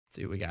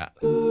see what we got.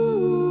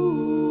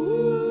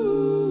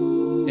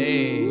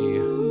 Hey.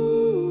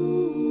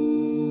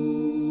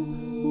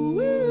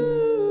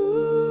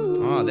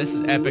 Oh, this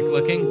is epic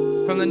looking.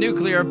 From the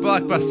nuclear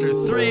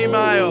blockbuster 3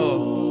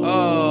 Mile.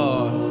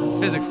 Oh,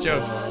 physics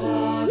jokes.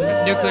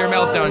 Nuclear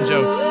meltdown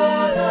jokes.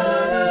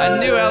 A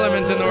new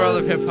element in the world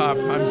of hip hop.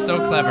 I'm so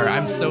clever.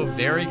 I'm so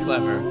very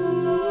clever.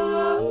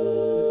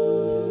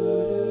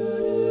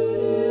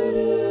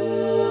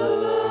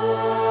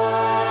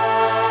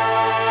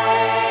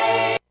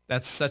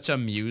 That's such a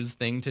Muse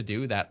thing to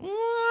do. That.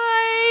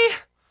 I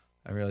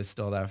really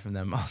stole that from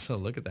them. Also,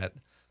 look at that.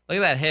 Look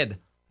at that head.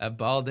 That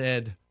bald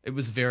head. It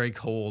was very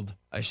cold.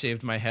 I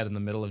shaved my head in the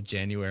middle of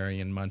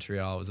January in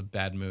Montreal. It was a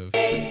bad move.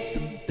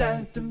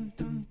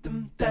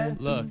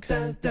 Look.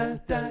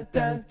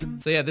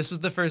 So yeah, this was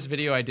the first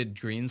video I did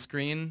green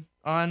screen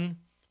on.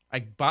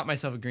 I bought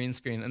myself a green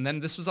screen, and then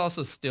this was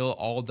also still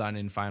all done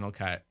in Final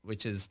Cut,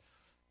 which is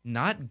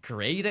not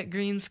great at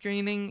green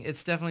screening.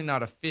 It's definitely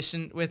not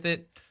efficient with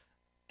it.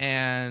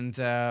 And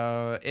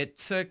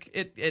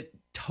it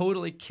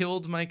totally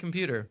killed my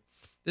computer.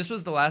 This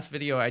was the last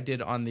video I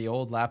did on the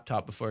old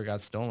laptop before it got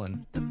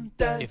stolen.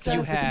 If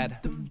you had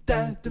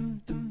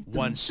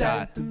one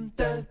shot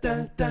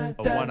or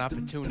one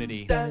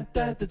opportunity to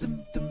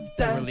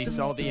release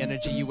all the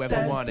energy you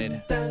ever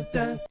wanted,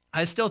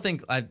 I still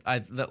think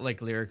like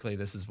lyrically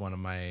this is one of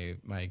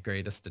my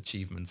greatest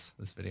achievements,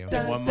 this video.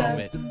 In one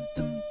moment,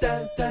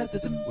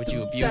 would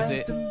you abuse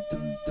it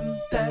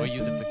or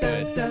use it for good?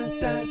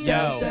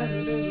 Yo,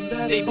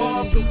 they've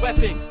armed the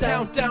weapon,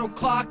 countdown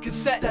clock is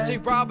set. J.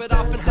 Robert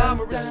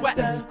Oppenheimer is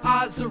sweating,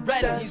 eyes are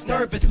red and he's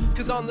nervous,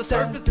 cause on the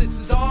surface this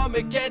is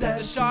Armageddon,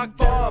 the shock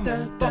bomb,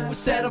 but we're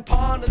set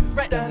upon and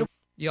threatened.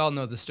 You all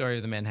know the story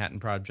of the Manhattan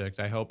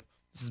Project, I hope.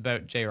 This is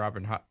about J.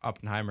 Robert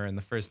Oppenheimer and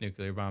the first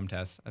nuclear bomb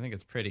test. I think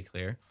it's pretty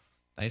clear.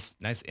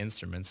 Nice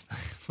instruments.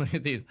 Look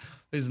at these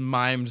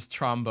mimed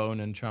trombone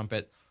and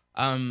trumpet.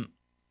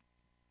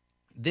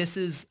 This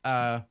is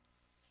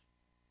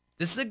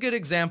a good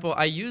example.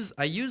 I use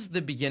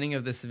the beginning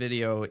of this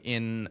video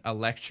in a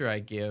lecture I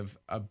give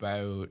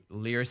about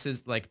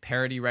lyricism, like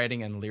parody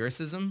writing and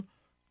lyricism,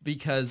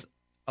 because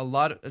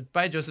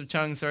by Joseph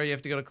Chung, sorry, you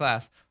have to go to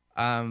class.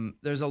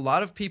 There's a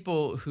lot of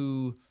people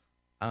who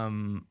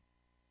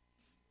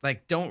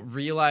like don't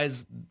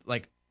realize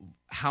like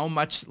how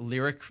much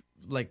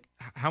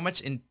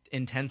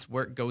intense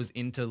work goes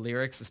into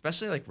lyrics,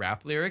 especially like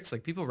rap lyrics.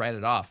 Like people write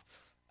it off.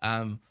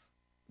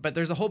 But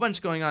there's a whole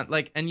bunch going on,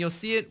 like, and you'll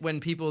see it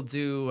when people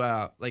do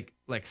like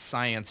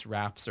science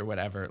raps or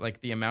whatever, like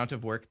the amount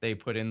of work they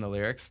put in the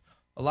lyrics.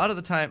 A lot of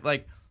the time,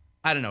 like,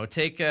 I don't know,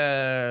 take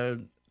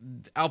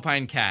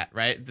Alpine Cat,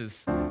 right?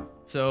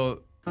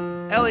 So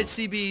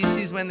LHCb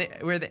sees where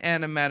the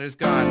antimatter's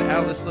gone.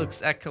 Alice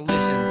looks at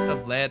collisions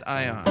of lead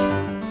ions.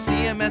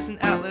 CMS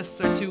and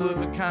Atlas are two of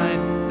a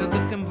kind. They're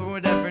looking for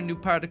whatever new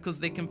particles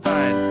they can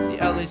find. The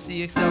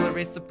LHC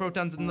accelerates the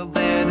protons in the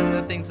lead, and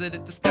the things that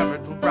it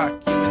discovered will rock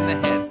you in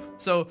the head.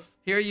 So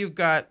here you've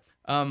got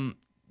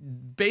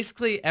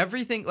basically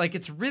everything, like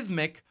it's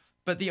rhythmic,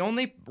 but the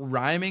only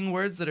rhyming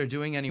words that are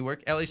doing any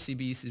work,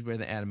 LHCb sees where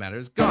the antimatter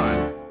is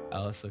gone.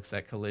 Alice looks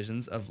at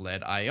collisions of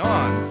lead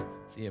ions.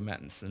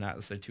 CMS and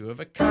Atlas are two of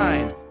a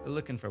kind. They're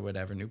looking for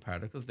whatever new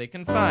particles they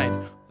can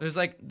find. There's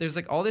like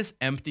all this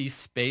empty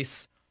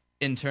space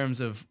in terms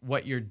of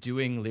what you're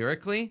doing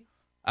lyrically,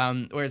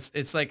 where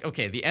it's like,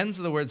 okay, the ends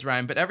of the words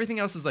rhyme, but everything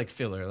else is like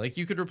filler. Like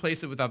you could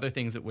replace it with other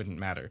things that wouldn't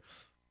matter.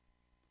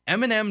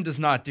 Eminem does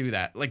not do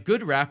that. Like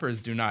good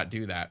rappers do not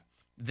do that.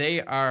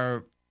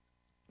 They're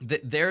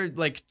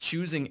like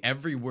choosing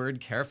every word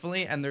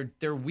carefully, and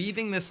they're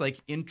weaving this like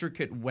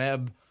intricate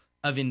web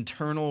of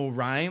internal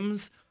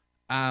rhymes.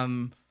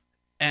 And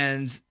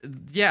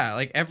yeah,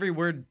 like every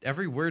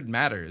word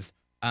matters.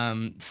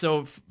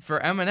 So for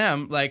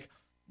Eminem, like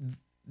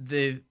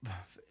the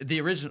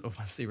original,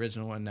 what's the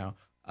original one now?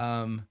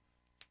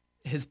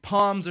 His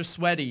palms are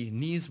sweaty,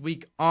 knees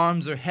weak,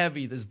 arms are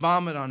heavy. There's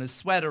vomit on his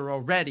sweater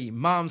already.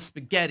 Mom's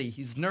spaghetti.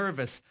 He's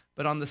nervous,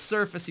 but on the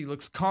surface he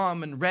looks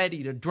calm and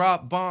ready to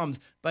drop bombs,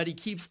 but he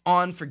keeps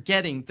on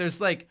forgetting.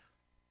 There's like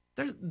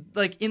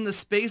in the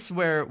space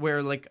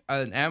where like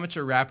an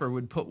amateur rapper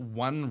would put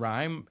one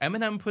rhyme,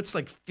 Eminem puts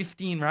like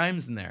 15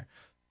 rhymes in there.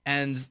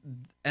 And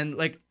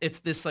like it's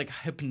this like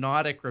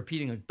hypnotic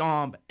repeating, like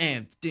domp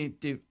amp deep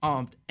deep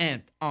ompt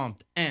amp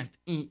ompt amp.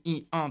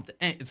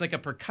 It's like a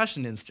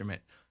percussion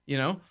instrument, you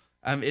know?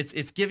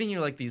 It's giving you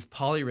like these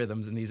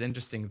polyrhythms and these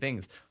interesting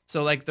things.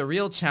 So like the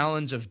real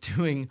challenge of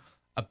doing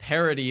a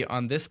parody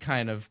on this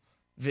kind of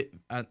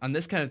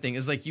thing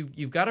is like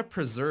you've got to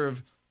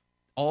preserve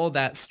all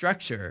that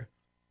structure.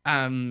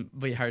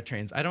 We Hard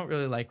Trains, I don't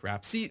really like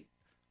rap. See,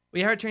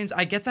 We Hard Trains,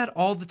 I get that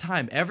all the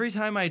time. Every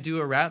time I do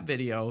a rap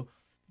video,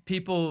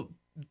 people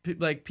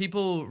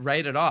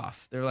write it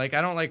off. They're like,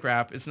 I don't like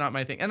rap, it's not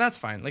my thing. And that's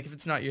fine, like if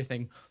it's not your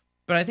thing.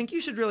 But I think you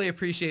should really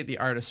appreciate the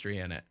artistry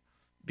in it,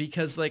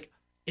 because like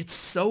it's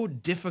so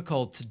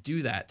difficult to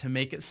do that, to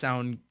make it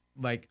sound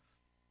like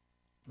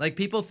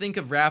people think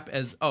of rap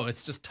as, oh,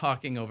 it's just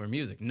talking over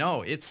music.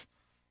 No, it's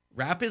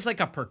rap is like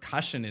a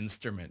percussion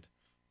instrument.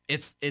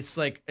 It's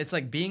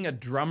like being a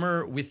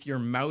drummer with your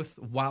mouth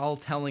while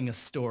telling a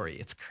story.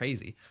 It's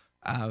crazy.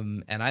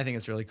 And I think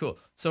it's really cool.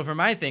 So for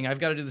my thing, I've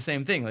got to do the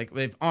same thing. Like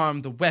they've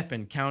armed the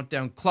weapon,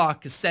 countdown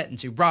clock is set, and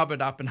to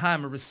Robert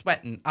Oppenheimer is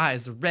sweating,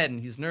 eyes are red, and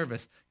he's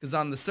nervous because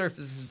on the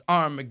surface is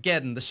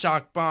Armageddon, the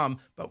shock bomb,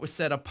 but was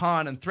set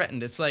upon and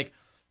threatened. It's like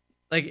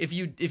if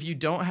you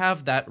don't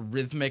have that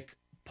rhythmic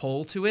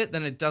pull to it,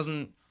 then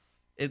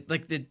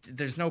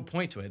there's no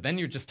point to it. Then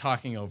you're just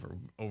talking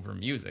over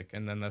music,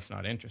 and then that's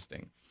not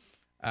interesting.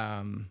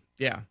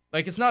 Yeah,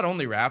 like it's not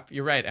only rap.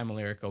 You're right,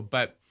 Emelirical,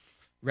 but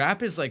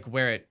rap is like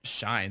where it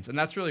shines, and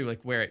that's really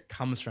like where it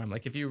comes from.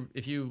 Like if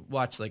you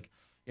watch like,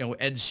 you know,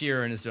 Ed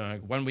Sheeran is doing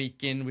like 1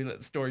 week in, we let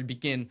the story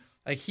begin.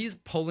 Like he's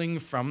pulling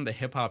from the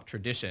hip hop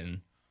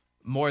tradition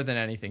more than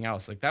anything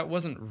else. Like that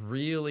wasn't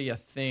really a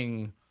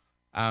thing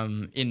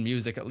in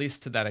music, at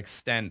least to that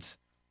extent,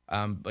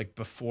 like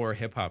before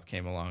hip hop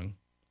came along.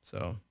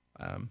 So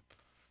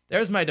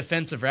there's my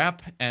defense of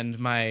rap and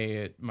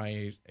my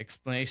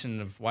explanation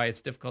of why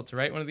it's difficult to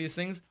write one of these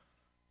things.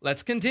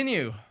 Let's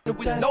continue.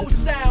 With no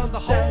sound, the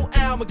whole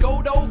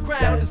Almagodo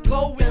ground is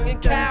glowing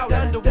and cowed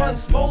under one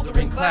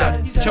smoldering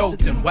cloud. He's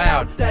choked and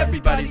wowed.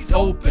 Everybody's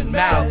open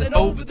mouthed, and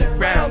over the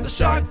ground the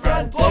shark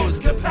front blows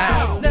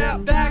kapow.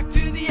 Snap back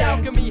to the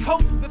alchemy,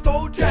 hope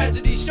before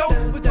tragedy show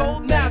with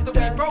old math that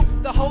we broke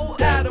the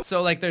whole atom.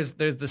 So like there's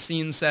the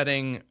scene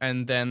setting,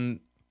 and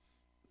then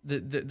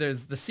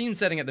there's the scene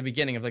setting at the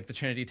beginning of like the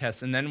Trinity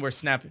test, and then we're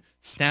snap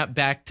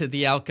back to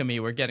the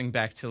alchemy. We're getting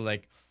back to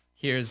like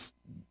here's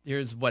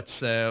what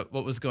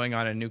was going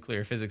on in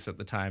nuclear physics at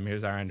the time.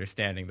 Here's our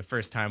understanding. The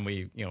first time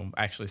we, you know,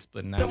 actually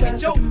split an atom. We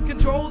joke,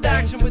 controlled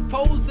action with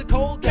poles, the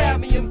cold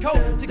cadmium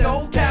coat to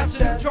go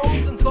capture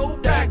neutrons and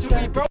slow fracture.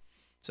 We broke.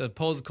 So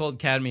poles of cold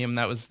cadmium,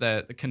 that was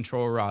the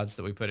control rods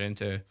that we put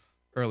into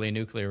early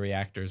nuclear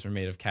reactors, were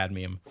made of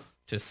cadmium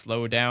to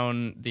slow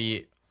down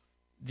the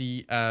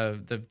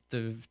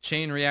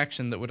chain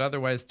reaction that would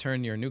otherwise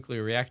turn your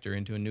nuclear reactor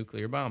into a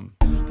nuclear bomb.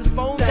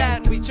 Postponed that,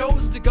 and we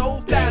chose to go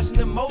fashion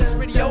the most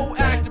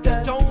radioactive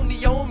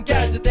plutonium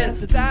gadget. Then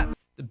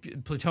the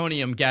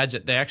plutonium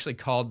gadget, they actually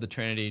called the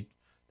Trinity,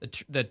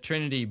 the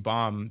Trinity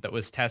bomb that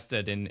was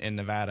tested in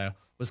Nevada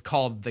was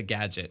called the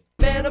gadget.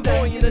 Man, I'm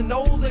boy,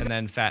 and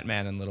then Fat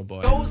Man and Little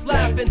Boy. Goes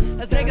laughing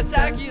as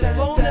Nagasaki is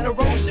blown and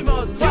Hiroshima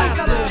is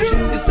blasted. You gotta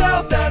choose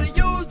yourself how to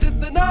use it,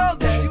 the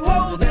knowledge you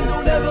hold, and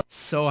don't ever.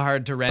 So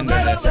hard to render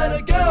this. Let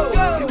it go.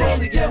 You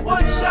only get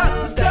one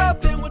shot to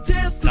stop, and one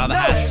chance to now the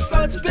hats.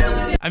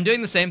 Responsibility. I'm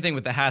doing the same thing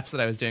with the hats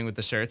that I was doing with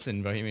the shirts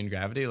in Bohemian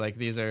Gravity. Like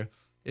these are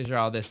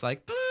all this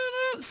like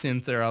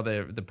synth, or all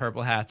the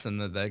purple hats,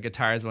 and the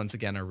guitars once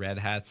again are red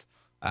hats.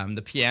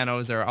 The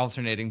pianos are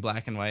alternating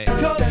black and white.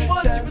 Because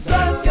once you're a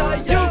science guy,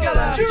 you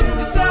gotta choose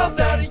yourself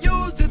how to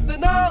use it, the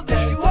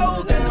knowledge you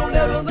hold, and don't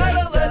ever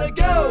let it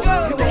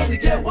go. You only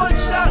get one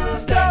shot to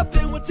stop,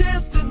 and one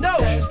chance to know.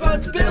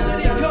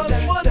 Responsibility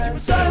comes once you're a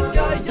science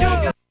guy, you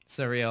gotta. It's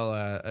a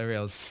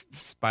real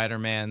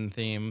Spider-Man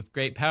theme. With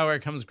great power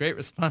comes great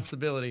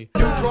responsibility.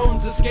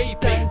 Drones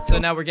escaping. So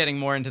now we're getting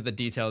more into the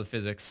detailed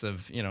physics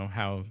of, you know,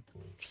 how,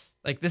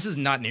 like, this is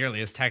not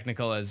nearly as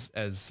technical as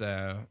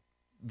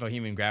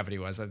Bohemian Gravity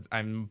was.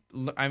 I'm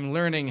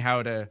learning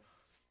how to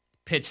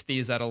pitch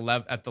these at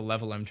the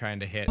level I'm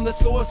trying to hit. The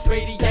source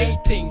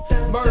radiating,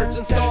 merge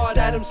and start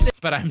atom shape.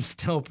 But I'm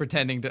still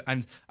pretending to.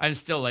 I'm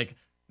still like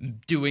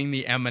doing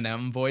the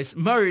Eminem voice.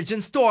 Merge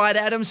and start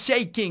atoms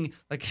shaking.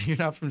 Like, you're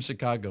not from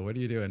Chicago. What are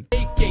you doing?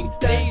 They begin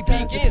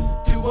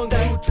to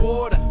unglued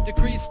toward a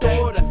decreased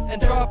order.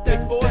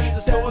 Entropic force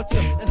distorts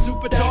them and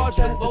supercharged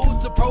with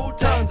loads of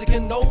protons. It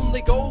can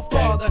only go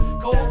farther.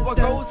 Cold war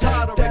grows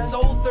hotter.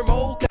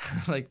 Exothermal.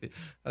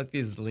 like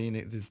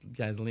these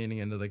guys leaning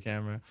into the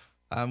camera.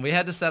 We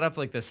had to set up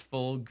like this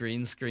full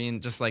green screen,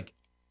 just like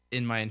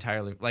in my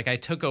entire life. Like I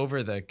took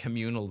over the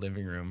communal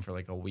living room for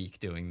like a week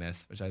doing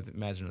this, which I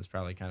imagine was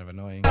probably kind of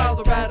annoying.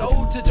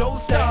 Colorado to Joe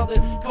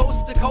Stalin,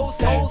 coast to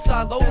coast, whole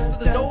silos, but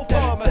there's no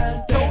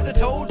farmer. Toe to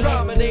toe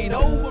drama,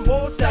 NATO and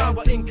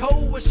Warsaw, in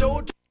co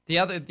show. The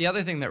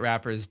other thing that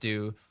rappers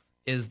do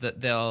is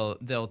that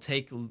they'll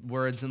take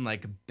words and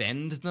like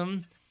bend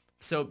them.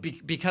 So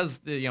because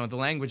the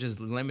language is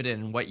limited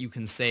in what you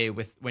can say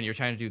when you're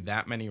trying to do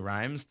that many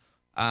rhymes,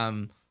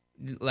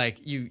 like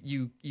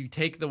you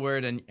take the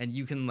word and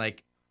you can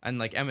like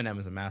Eminem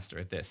is a master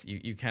at this.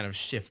 You kind of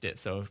shift it.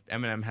 So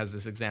Eminem has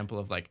this example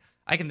of like,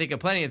 I can think of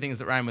plenty of things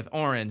that rhyme with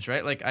orange,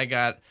 right? Like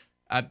I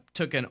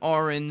took an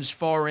orange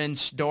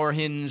 4-inch door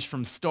hinge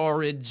from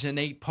storage and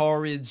ate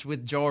porridge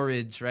with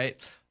George, right?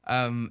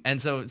 And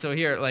so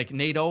here, like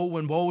NATO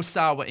and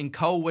Warsaw and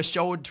Kowa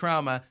showed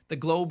trauma. The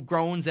globe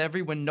groans.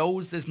 Everyone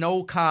knows there's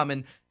no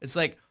common. It's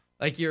like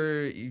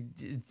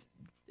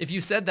if you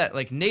said that,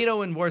 like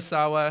NATO and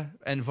Warsaw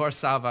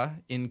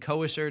in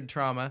co-assured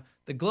trauma,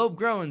 the globe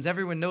groans.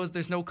 Everyone knows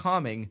there's no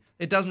calming.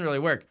 It doesn't really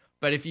work.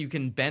 But if you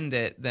can bend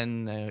it,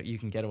 then you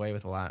can get away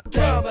with a lot.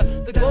 Drama,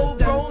 the globe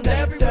groans.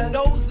 Everyone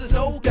knows there's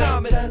no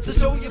common. So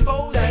show your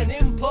foes and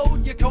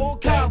implode your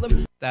cold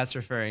column. That's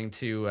referring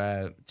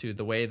to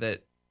the way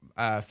that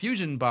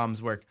fusion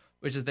bombs work,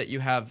 which is that you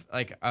have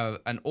like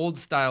an old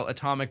style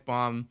atomic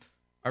bomb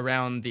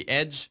around the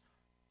edge,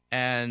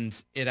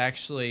 and it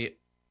actually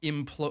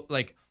implode,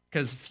 like,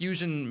 because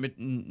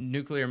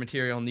nuclear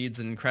material needs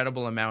an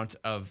incredible amount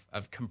of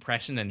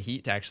compression and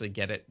heat to actually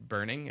get it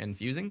burning and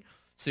fusing.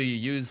 So you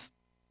use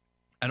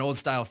an old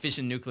style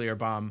fission nuclear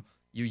bomb.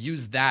 You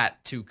use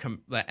that to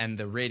and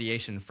the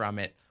radiation from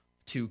it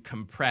to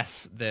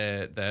compress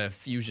the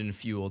fusion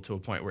fuel to a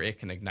point where it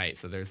can ignite.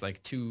 So there's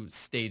like two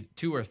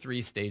or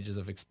three stages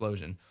of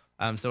explosion.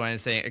 So when I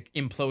say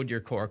implode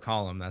your core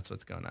column, that's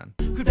what's going on.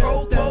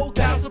 Control,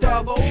 Castle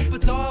Bravo,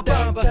 Fatar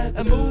Bomber,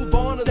 and move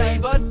on and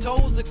leave our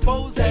toes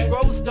exposed to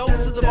gross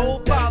doses of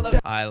old father.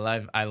 I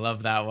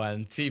love that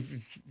one.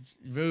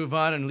 Move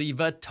on and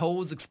leave our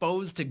toes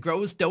exposed to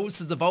gross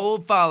doses of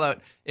old fallout.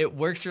 It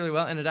works really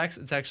well, and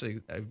it's actually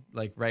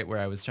like right where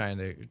I was trying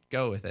to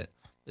go with it.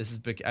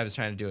 I was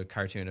trying to do a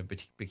cartoon of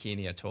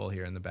Bikini Atoll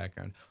here in the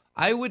background.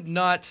 I would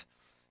not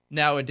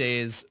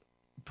nowadays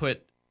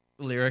put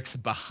lyrics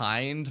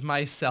behind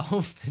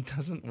myself. It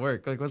doesn't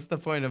work. Like, what's the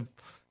point of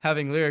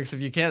having lyrics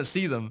if you can't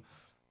see them?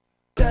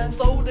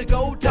 Slow to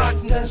go,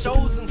 toxins and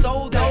shows, and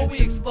so though we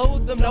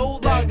explode them no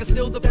longer,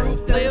 still the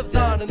proof lives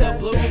on in the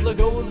blue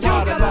lagoon. You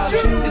gotta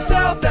shoot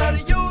yourself how to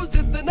use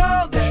it, the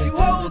knowledge you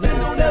hold, and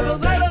don't ever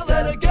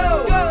let it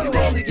go. You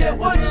only get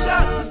one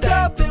shot to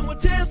stop and one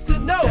chance to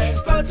know.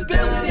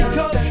 Responsibility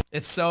comes.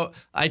 It's so,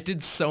 I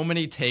did so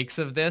many takes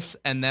of this,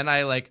 and then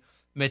I like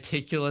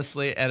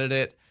meticulously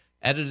edited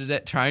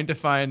it trying to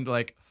find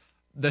like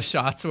the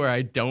shots where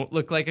I don't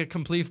look like a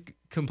complete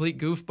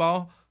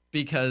goofball,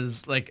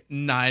 because like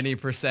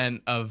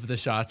 90% of the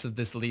shots of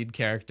this lead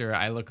character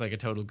I look like a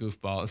total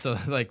goofball. So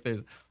like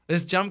there's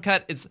this jump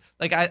cut. It's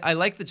like I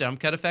like the jump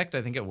cut effect.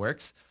 I think it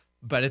works,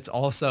 but it's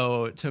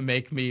also to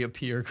make me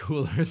appear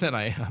cooler than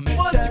I am.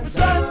 Once you're a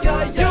science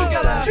guy, you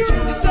gotta shoot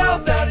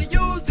yourself how to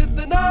use it,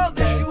 the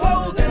knowledge you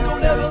hold, and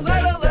don't ever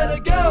let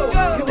it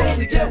go. You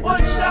only get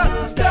one shot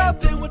to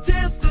stop and one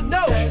chance to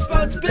know.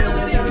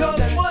 Responsibility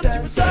comes once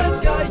you're a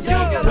science guy. You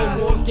gotta win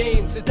more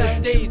games at the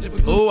stage of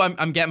a Oh,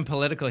 I'm getting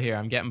political here.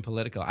 I'm getting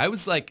political. I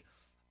was like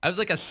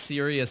a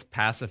serious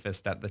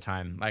pacifist at the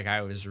time. Like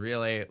I was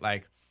really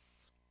like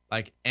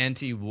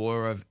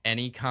anti-war of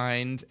any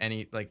kind.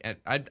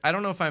 I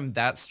don't know if I'm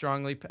that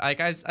strongly like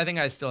I think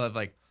I still have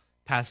like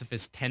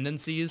pacifist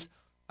tendencies.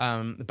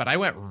 But I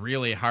went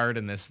really hard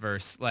in this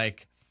verse.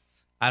 Like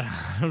I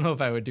don't know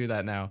if I would do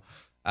that now.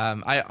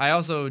 I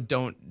also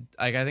don't,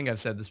 like, I think I've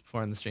said this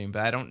before in the stream,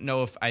 but I don't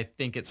know if I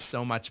think it's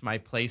so much my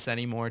place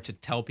anymore to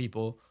tell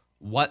people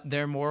what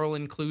their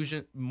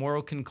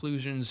moral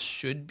conclusions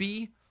should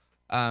be,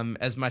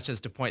 as much as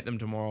to point them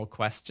to moral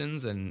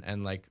questions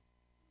and like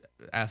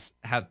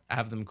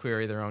have them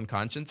query their own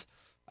conscience.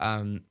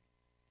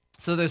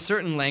 So there's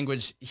certain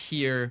language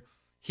here,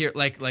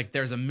 like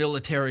there's a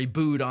military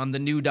boot on the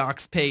new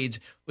docs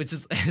page, which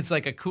is, it's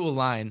like a cool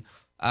line.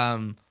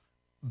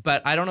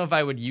 But I don't know if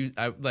I would use,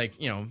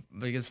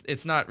 because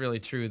it's not really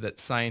true that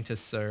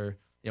scientists are,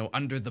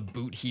 under the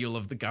boot heel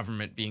of the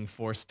government being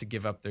forced to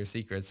give up their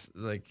secrets.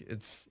 Like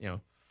it's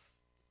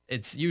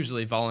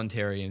usually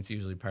voluntary and it's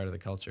usually part of the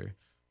culture.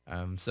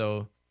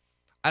 So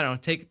I don't know,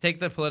 take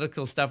the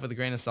political stuff with a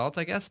grain of salt,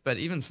 I guess. But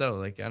even so,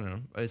 like, I don't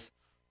know.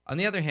 On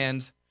the other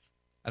hand,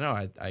 I don't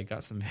know, I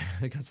got some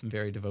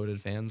very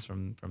devoted fans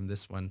from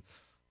this one,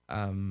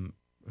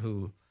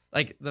 who.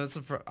 Like, I don't know,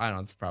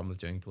 it's the problem with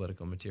doing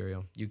political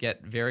material. You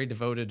get very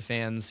devoted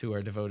fans who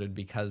are devoted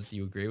because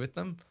you agree with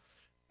them.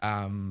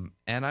 And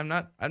I'm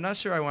not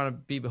sure I want to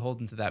be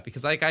beholden to that,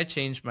 because like I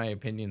change my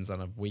opinions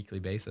on a weekly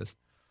basis.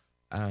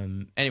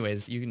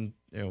 Anyways, we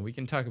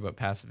can talk about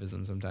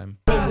pacifism sometime.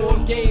 More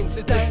games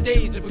at the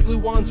stage of a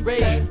gluon's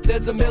rage.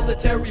 There's a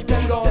military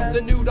boot on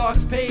the new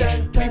docs page.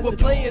 We were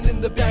playing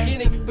in the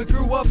beginning, but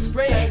grew up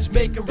strange,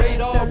 making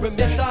radar and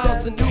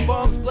missiles and new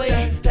bombs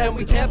blaze. And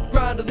we kept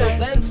grinding the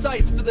lens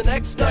sights for the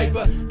next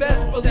sniper.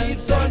 Best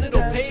believe, son,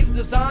 it'll pay to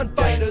design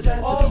fighters.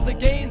 All the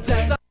gains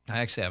of I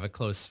actually have a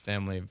close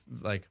family,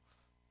 like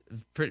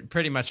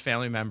pretty much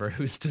family member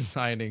who's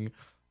designing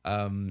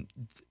airline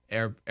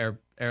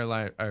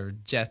or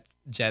jet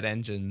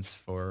engines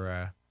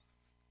for.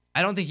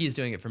 I don't think he's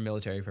doing it for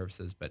military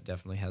purposes, but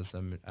definitely has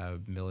some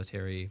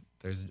military.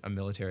 There's a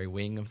military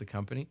wing of the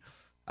company.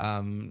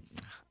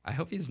 I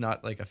hope he's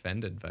not like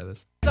offended by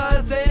this.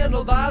 Science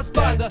analyzed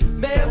by the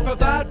man,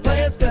 provide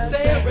plans for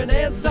sarin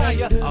and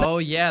Zaya. Oh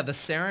yeah, the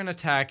sarin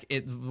attack.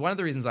 One of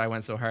the reasons I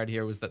went so hard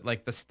here was that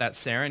like that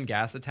sarin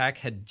gas attack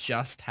had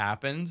just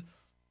happened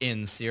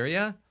in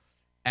Syria,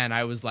 and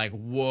I was like,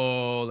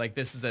 whoa, like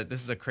this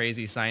is a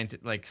crazy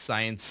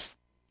science.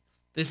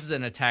 This is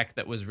an attack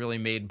that was really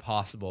made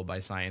possible by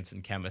science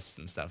and chemists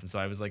and stuff. And so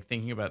I was like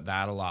thinking about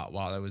that a lot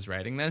while I was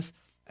writing this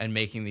and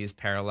making these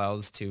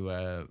parallels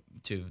to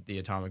the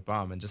atomic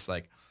bomb, and just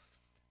like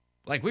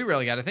we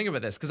really got to think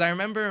about this, because I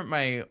remember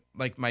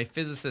my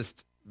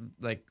physicist,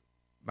 like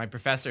my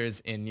professors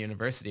in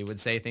university would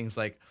say things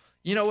like,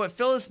 you know what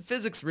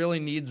physics really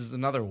needs is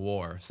another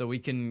war, so we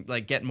can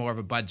like get more of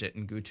a budget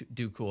and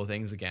do cool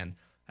things again.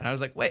 And I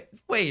was like,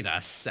 wait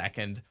a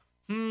second.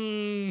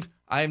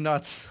 I'm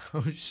not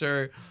so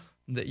sure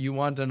that you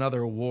want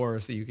another war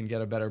so you can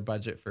get a better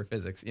budget for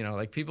physics. You know,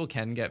 like people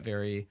can get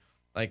very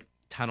like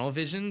tunnel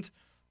visioned,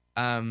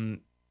 and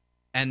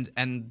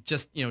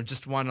just, you know,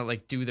 just want to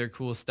like do their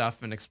cool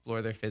stuff and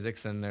explore their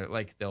physics, and they're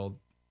like, they'll,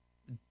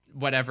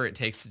 whatever it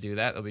takes to do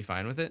that, they'll be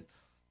fine with it.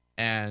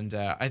 And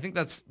I think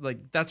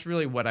that's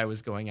really what I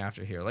was going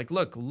after here. Like,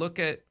 look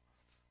at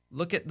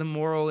the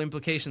moral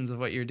implications of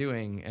what you're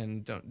doing,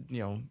 and don't, you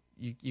know,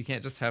 you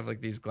can't just have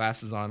like these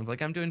glasses on of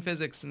like, I'm doing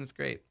physics and it's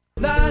great.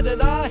 Night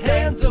and our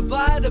hands are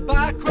blinded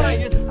by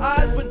crying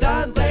eyes when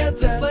dying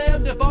lands are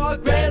slammed. If our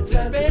grants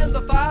expand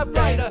the fire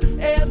brighter,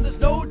 and there's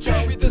no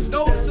jury, there's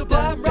no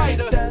sublime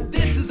writer.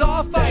 This is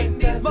our fight,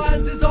 and these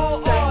minds is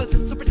all ours.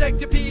 So protect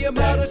your PM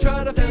out of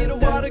trying to feed them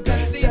water,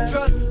 good seed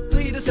trust.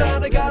 Bleed us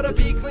out, I gotta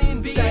be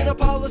clean, being a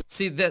policy.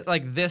 See that,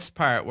 like this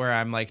part where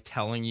I'm like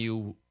telling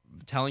you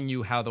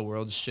how the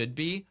world should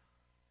be,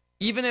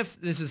 even if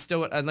this is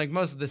still what, like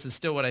most of this is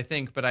still what I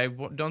think, but I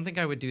don't think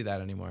I would do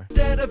that anymore.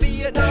 Instead of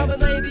Vietnam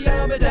and lay the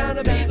armor down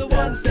and be the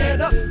one to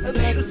stand up and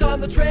lead us on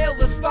the trail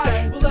of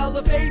spot. We'll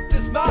elevate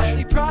this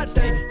motley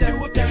progeny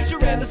to a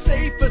future and a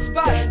safer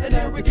spot. An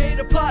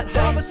irrigated plot,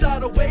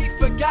 homicide away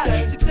forgot.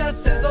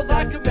 Success is a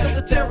lack of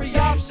military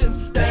options.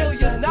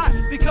 Failure's not,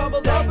 become a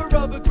lover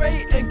of a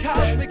great and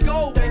cosmic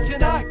goal. We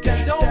cannot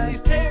condone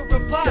these terror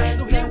plots,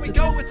 so here we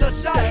go, it's a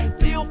shot.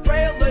 Feel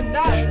frail or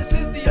not, this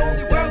is the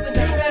only world in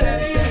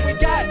humanity that we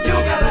got. You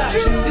gotta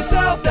shoot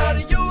yourself how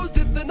to use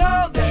it, the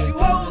knowledge you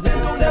hold,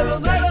 and don't ever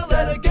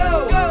let her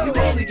go. You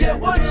only get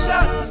one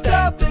shot to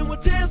stop and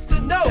one chance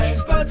to know.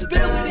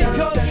 Responsibility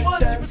comes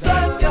once you're a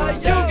science guy.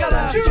 You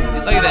gotta shoot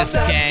yourself. Look at this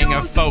gang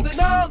of folks.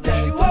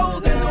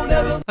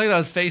 Look at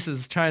those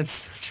faces trying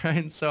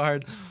so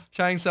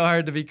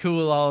hard to be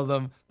cool, all of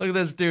them. Look at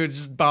this dude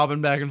just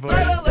bobbing back and forth.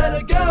 Let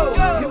her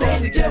go. You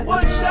only get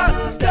one shot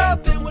to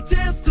stop and one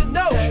chance to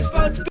know.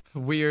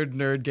 Weird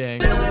nerd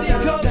gang.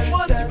 Comes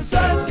once you're a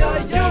science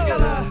guy. You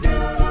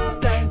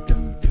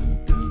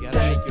gotta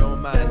make your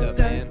own mind up,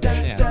 man.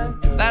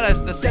 Yeah,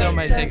 that's still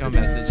my take-home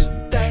message.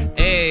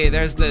 Hey,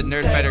 there's the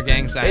Nerd Fighter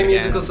gang sign Hey, again.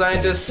 musical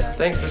scientists,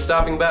 thanks for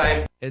stopping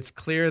by. It's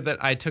clear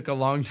that I took a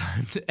long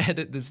time to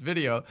edit this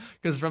video,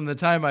 because from the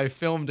time I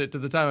filmed it to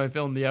the time I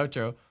filmed the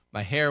outro,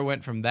 my hair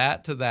went from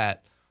that to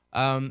that.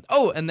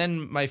 Oh, and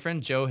then my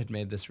friend Joe had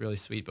made this really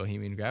sweet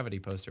Bohemian Gravity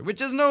poster,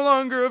 which is no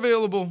longer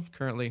available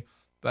currently,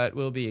 but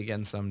will be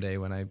again someday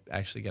when I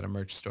actually get a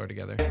merch store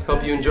together.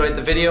 Hope you enjoyed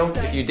the video.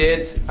 If you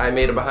did, I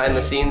made a behind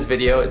the scenes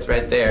video. It's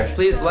right there.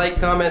 Please like,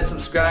 comment,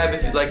 subscribe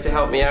if you'd like to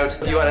help me out.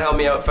 If you want to help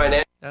me out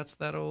financially. That's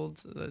that old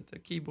the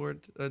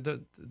keyboard,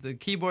 the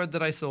keyboard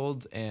that I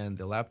sold and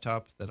the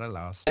laptop that I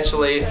lost.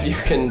 Eventually, you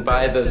can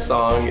buy the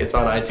song. It's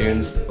on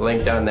iTunes.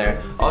 Link down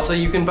there. Also,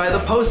 you can buy the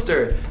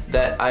poster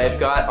that I've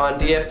got on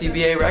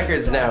DFTBA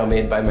Records now,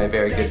 made by my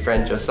very good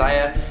friend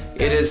Josiah.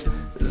 It is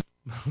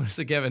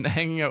Melissa Gavin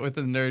hanging out with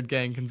a nerd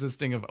gang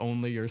consisting of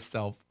only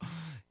yourself.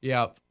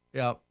 Yep.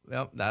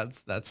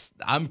 That's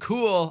I'm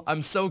cool.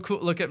 I'm so cool.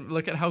 Look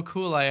at how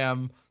cool I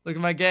am. Look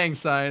at my gang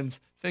signs,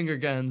 finger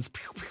guns.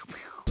 Pew, pew, pew.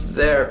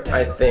 there,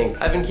 I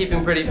think. I've been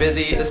keeping pretty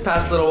busy. This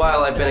past little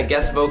while, I've been a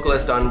guest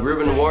vocalist on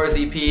Ruben War's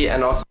EP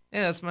and also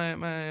Yeah, that's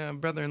my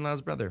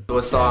brother-in-law's brother.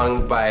 a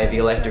song by The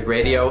Electric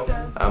Radio.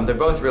 They're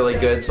both really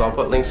good, so I'll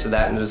put links to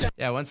that in the description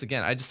Yeah, once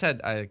again, I just had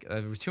there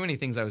were too many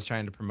things I was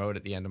trying to promote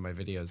at the end of my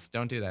videos.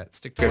 Don't do that.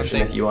 Stick to one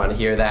thing. if you want to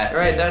hear that.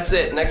 Alright, that's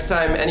it. Next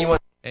time anyone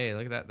Hey,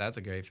 look at that. That's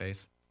a great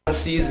face.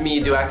 sees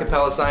me do a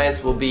cappella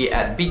science will be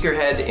at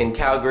Beakerhead in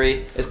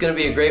Calgary. It's going to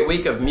be a great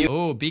week of music.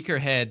 Oh,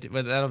 Beakerhead.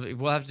 But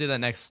we'll have to do that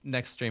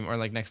next stream, or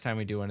like next time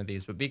we do one of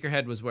these. But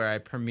Beakerhead was where I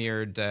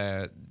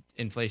premiered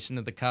Inflation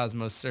of the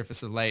Cosmos,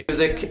 Surface of Light.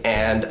 Music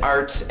and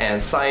art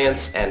and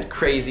science and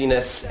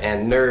craziness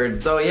and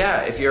nerds. So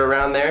yeah, if you're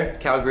around there,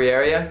 Calgary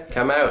area,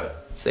 come out,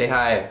 say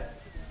hi,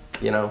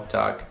 you know,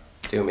 talk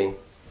to me,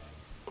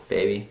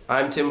 baby.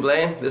 I'm Tim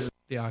Blaine. This has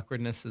The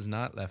awkwardness is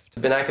not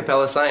left. been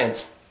Acapella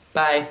Science.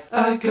 Bye.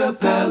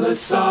 Acapella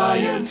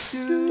science.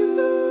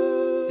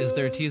 Is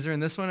there a teaser in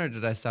this one, or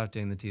did I stop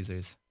doing the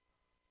teasers?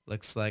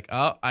 Looks like,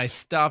 oh, I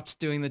stopped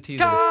doing the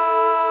teasers.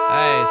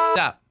 Hey,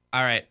 stop.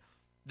 All right.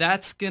 I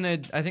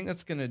think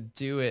that's gonna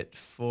do it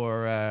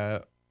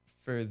for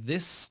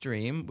this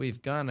stream.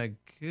 We've gone a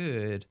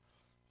good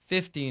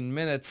 15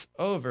 minutes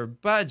over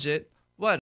budget.